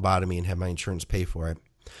therapeutic phlebotomy and have my insurance pay for it.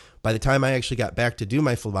 By the time I actually got back to do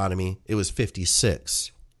my phlebotomy, it was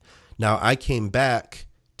 56. Now I came back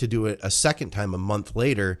to do it a second time a month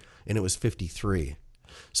later, and it was 53.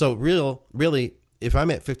 So really, if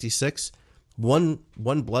I'm at 56, one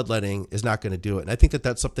bloodletting is not going to do it. And I think that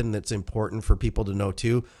that's something that's important for people to know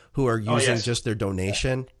too, who are using just their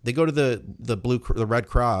donation. They go to the Red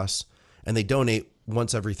Cross and they donate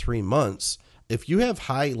once every 3 months. If you have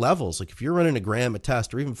high levels, like if you're running a gram a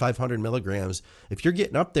test or even 500 milligrams, if you're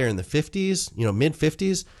getting up there in the 50s, mid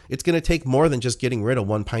 50s, it's going to take more than just getting rid of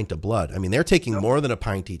 1 pint of blood. I mean, they're taking more than a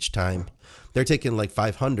pint each time. They're taking like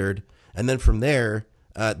 500. And then from there,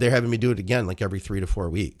 they're having me do it again, like every 3 to 4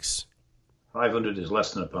 weeks. 500 is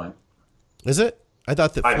less than a pint. Is it? I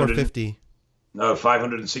thought that 450. No,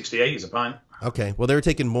 568 is a pint. Okay. Well, they were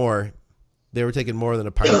taking more. They were taking more than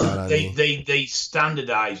a pint out on me. They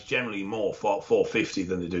standardize generally more for 450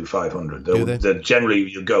 than they do 500. Do they?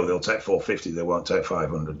 Generally, they'll take 450. They won't take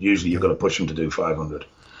 500. Usually, you've got to push them to do 500.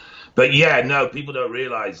 But yeah, no, people don't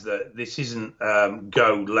realize that this isn't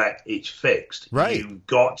go, let, it's fixed. Right. You've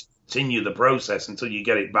got to continue the process until you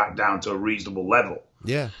get it back down to a reasonable level.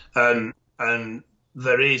 Yeah. And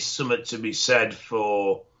there is something to be said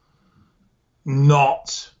for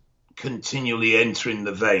not continually entering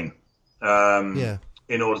the vein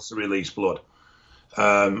in order to release blood.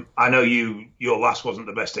 I know your last wasn't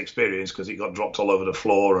the best experience because it got dropped all over the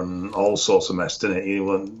floor and all sorts of mess, didn't it? You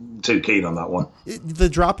weren't too keen on that one. The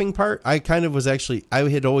dropping part, I kind of was actually, I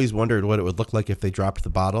had always wondered what it would look like if they dropped the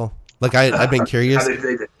bottle. Like I've been curious.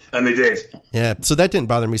 And they did. Yeah, so that didn't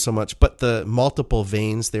bother me so much. But the multiple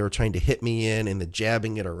veins they were trying to hit me in and the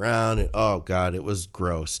jabbing it around, and oh god, it was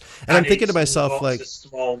gross. And I'm thinking to myself, like, a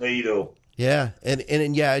small needle. Yeah,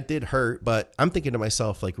 and yeah, it did hurt. But I'm thinking to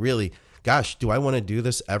myself, like, really, gosh, do I want to do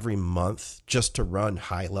this every month just to run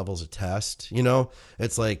high levels of test?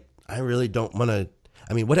 It's like I really don't want to.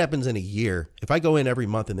 I mean, what happens in a year if I go in every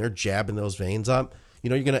month and they're jabbing those veins up?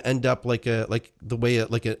 You're going to end up like the way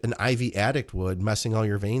an IV addict would, messing all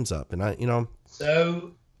your veins up. And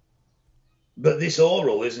So, but this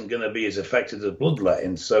oral isn't going to be as effective as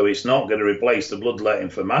bloodletting, so it's not going to replace the bloodletting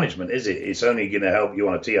for management, is it? It's only going to help you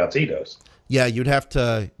on a TRT dose. Yeah, you'd have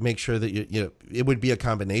to make sure that it would be a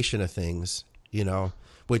combination of things,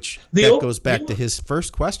 Which The that o- goes back to the- his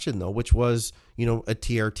first question, though, which was, a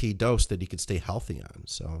TRT dose that he could stay healthy on.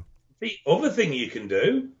 So, The other thing you can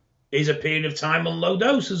do is a period of time on low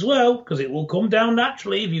dose as well, because it will come down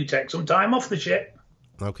naturally if you take some time off the shit.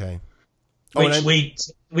 okay. Which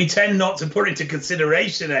we tend not to put into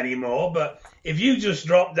consideration anymore. But if you just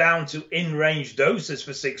drop down to in-range doses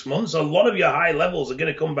for 6 months, a lot of your high levels are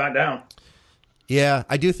going to come back down. Yeah,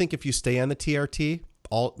 I do think if you stay on the TRT,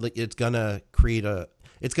 it's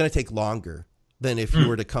gonna take longer than if you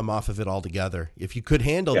were to come off of it altogether. If you could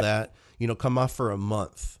handle that, come off for a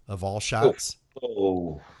month of all shots.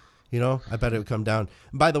 Oh. I bet it would come down.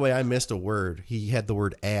 By the way, I missed a word. He had the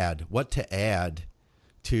word add. What to add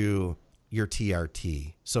to your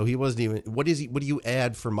TRT? So he wasn't even. What do you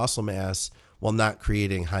add for muscle mass while not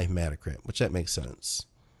creating high hematocrit? Which that makes sense.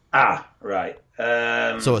 Right.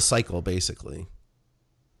 So a cycle, basically.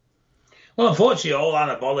 Well, unfortunately, all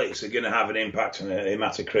anabolics are going to have an impact on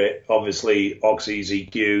hematocrit. Obviously, oxys,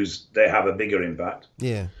 EQs, they have a bigger impact.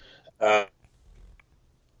 Yeah.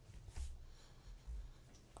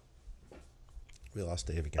 We lost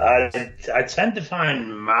Dave again. I tend to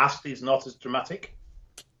find MAST is not as dramatic.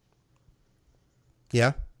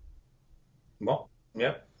 Yeah. What?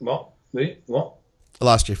 Yeah. What? What? I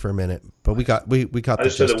lost you for a minute, but we got the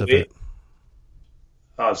gist of it.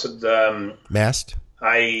 I said Mast?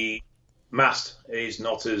 MAST is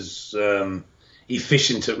not as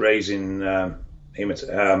efficient at raising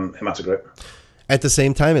hematocrit. At the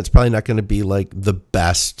same time, it's probably not going to be like the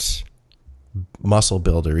best muscle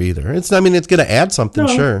builder either. It's going to add something,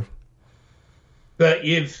 sure. But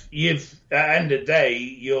you've at the end of the day,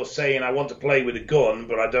 you're saying I want to play with a gun,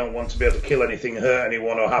 but I don't want to be able to kill anything, hurt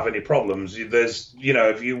anyone, or have any problems. There's,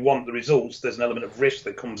 if you want the results, there's an element of risk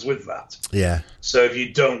that comes with that. Yeah. So if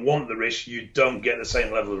you don't want the risk, you don't get the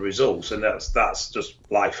same level of results, and that's just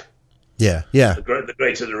life. Yeah. Yeah. The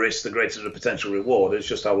greater the risk, the greater the potential reward. It's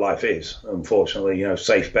just how life is. Unfortunately,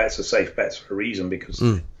 safe bets are safe bets for a reason because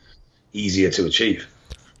they're easier to achieve.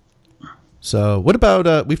 So what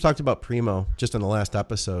about, we've talked about Primo just in the last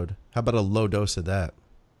episode. How about a low dose of that?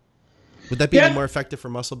 Would that be any more effective for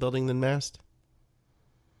muscle building than MAST?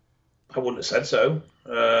 I wouldn't have said so.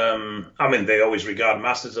 They always regard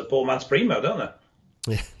MAST as a poor man's Primo, don't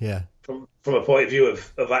they? Yeah. From a point of view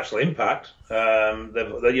of actual impact,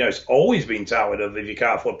 it's always been touted of if you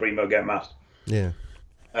can't afford Primo, get MAST. Yeah.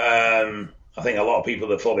 I think a lot of people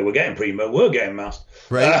that thought they were getting Primo were getting MAST.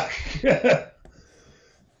 Right.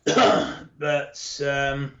 But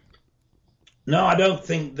no, I don't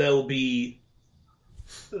think there'll be.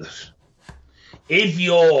 If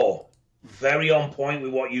you're very on point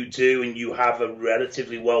with what you do and you have a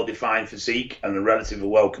relatively well-defined physique and a relatively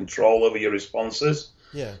well control over your responses,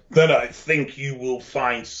 then I think you will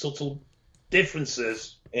find subtle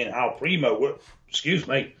differences in how Primo works for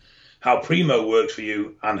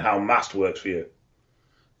you and how MAST works for you.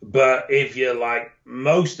 But if you're like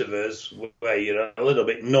most of us, where you're a little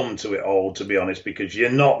bit numb to it all, to be honest, because you're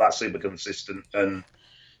not that super consistent and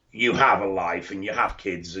you have a life and you have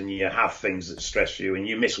kids and you have things that stress you and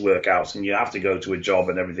you miss workouts and you have to go to a job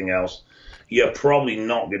and everything else, you're probably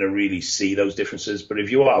not going to really see those differences. But if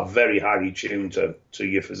you are very highly tuned to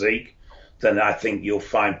your physique, then I think you'll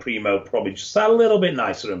find Primo probably just a little bit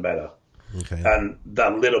nicer and better. Okay. And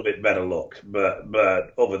that little bit better look. But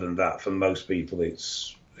other than that, for most people,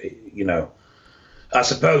 it's... I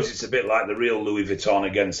suppose it's a bit like the real Louis Vuitton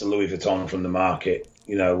against the Louis Vuitton from the market.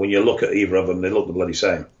 When you look at either of them, they look the bloody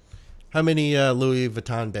same. How many Louis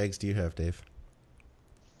Vuitton bags do you have, Dave?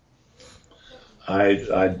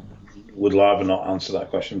 I would rather not answer that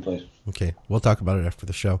question, please. Okay, we'll talk about it after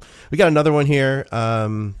the show. We got another one here.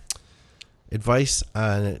 Advice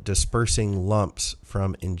on dispersing lumps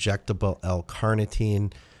from injectable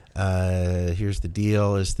L-carnitine. Here's the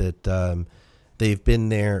deal, is that... they've been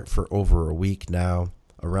there for over a week now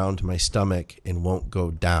around my stomach and won't go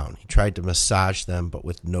down. He tried to massage them, but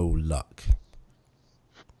with no luck.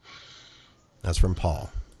 That's from Paul.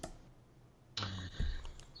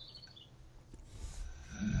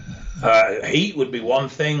 Heat would be one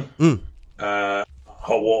thing. Hot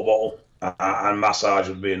water bottle and massage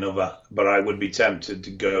would be another. But I would be tempted to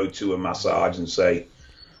go to a massage and say,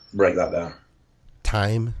 break that down.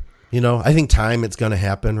 Time. I think time it's going to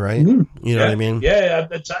happen, right? You know what I mean? Yeah,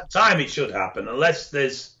 at time it should happen, unless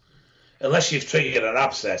you've triggered an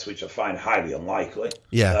abscess, which I find highly unlikely.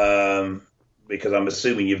 Yeah. Because I'm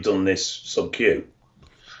assuming you've done this sub-Q.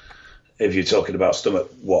 If you're talking about stomach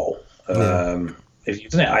wall. If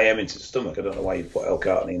you've done it IM into the stomach, I don't know why you'd put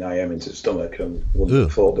L-carnitine IM into the stomach. I wouldn't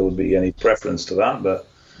have thought there would be any preference to that. But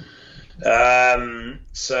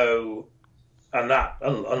so And that,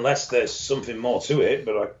 unless there's something more to it,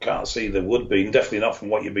 but I can't see there would be, and definitely not from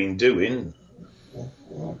what you've been doing.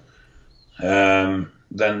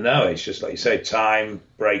 Then no, it's just like you say, time,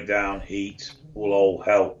 breakdown, heat will all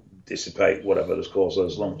help dissipate whatever has caused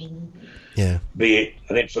those lumps. Yeah. Be it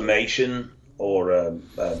an inflammation or a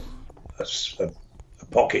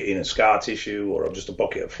pocket in a scar tissue or just a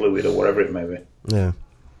pocket of fluid or whatever it may be. Yeah.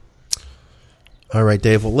 All right,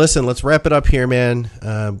 Dave. Well, listen, let's wrap it up here, man.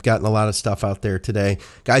 Gotten a lot of stuff out there today.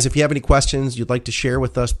 Guys, if you have any questions you'd like to share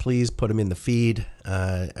with us, please put them in the feed.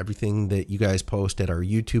 Everything that you guys post at our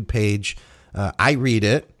YouTube page. I read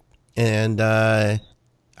it, and I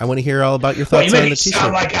want to hear all about your thoughts on the t-shirt.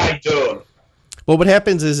 Sound like I don't. Well, what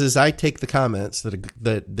happens is I take the comments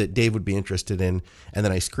that Dave would be interested in, and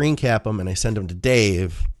then I screen cap them and I send them to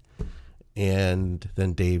Dave, and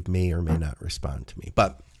then Dave may or may not respond to me.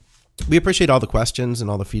 But we appreciate all the questions and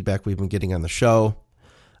all the feedback we've been getting on the show.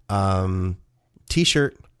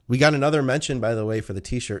 T-shirt. We got another mention, by the way, for the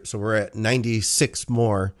t-shirt, so we're at 96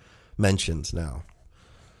 more mentions now.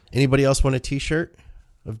 Anybody else want a t-shirt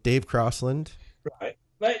of Dave Crossland? Right.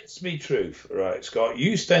 Let's be truth, right, Scott?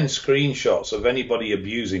 You send screenshots of anybody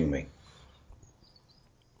abusing me.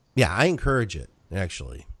 Yeah, I encourage it,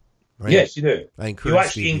 actually. Right? Yes, you do. I encourage you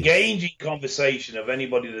actually Phoebe. engage in conversation of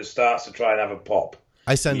anybody that starts to try and have a pop.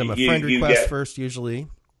 I send them a friend request first, usually,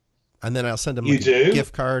 and then I'll send them like a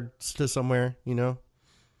gift card to somewhere, you know?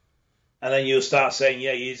 And then you'll start saying,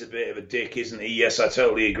 yeah, he's a bit of a dick, isn't he? Yes, I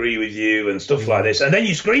totally agree with you, and stuff like this. And then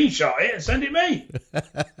you screenshot it and send it me.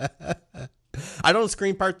 I don't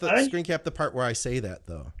screen cap the part where I say that,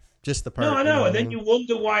 though. Just the part. No, I know. And then you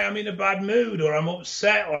wonder why I'm in a bad mood or I'm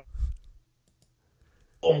upset or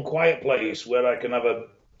unquiet place where I can have a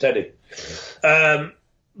teddy.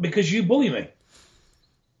 Because you bully me.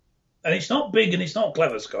 And it's not big and it's not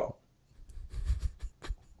clever, Scott.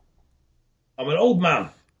 I'm an old man.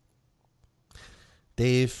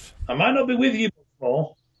 Dave. I might not be with you much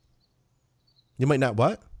more. You might not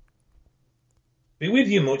what? Be with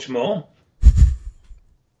you much more.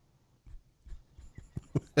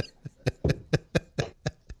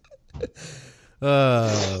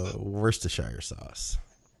 Worcestershire sauce.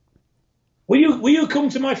 Will you come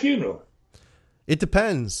to my funeral? It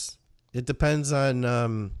depends. It depends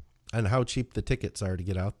on how cheap the tickets are to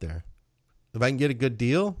get out there. If I can get a good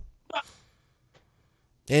deal,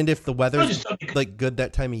 and if the weather's like good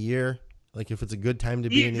that time of year, like if it's a good time to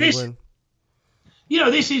be in England. You know,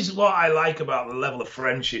 this is what I like about the level of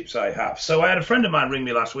friendships I have. So I had a friend of mine ring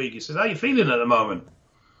me last week. He says, "How are you feeling at the moment?"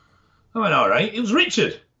 I went, "All right." It was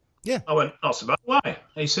Richard. Yeah. I went, "Not so bad. Why?"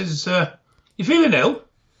 He says, "You feeling ill?"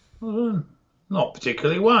 Not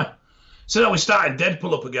particularly. Why? He said, "I was starting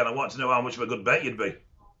Deadpool up again. I want to know how much of a good bet you'd be."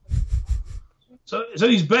 So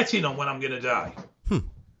he's betting on when I'm going to die.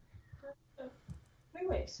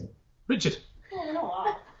 Richard.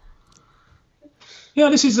 Yeah,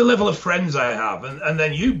 this is the level of friends I have. And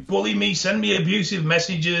then you bully me, send me abusive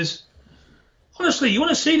messages. Honestly, you want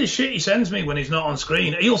to see the shit he sends me when he's not on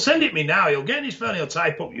screen? He'll send it me now. He'll get in his phone. He'll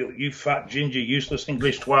type up, you fat, ginger, useless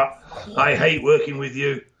English twat. I hate working with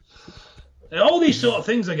you. And all these sort of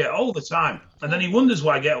things I get all the time. And then he wonders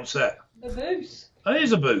why I get upset. Abuse. It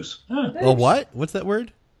is abuse. Yeah. A what? What's that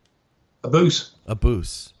word? Abuse.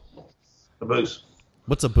 Abuse. Abuse.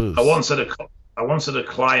 What's abuse? I once had a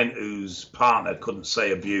client whose partner couldn't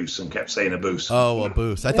say abuse and kept saying abuse. Oh,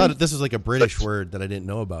 abuse. I thought this was like a British word that I didn't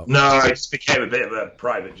know about. No, it just became a bit of a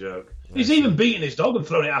private joke. He's even beaten his dog and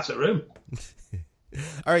thrown it out of the room.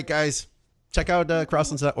 All right, guys. Check out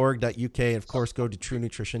crosslands.org.uk. And, of course, go to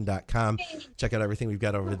truenutrition.com. Check out everything we've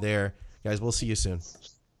got over there. Guys, we'll see you soon.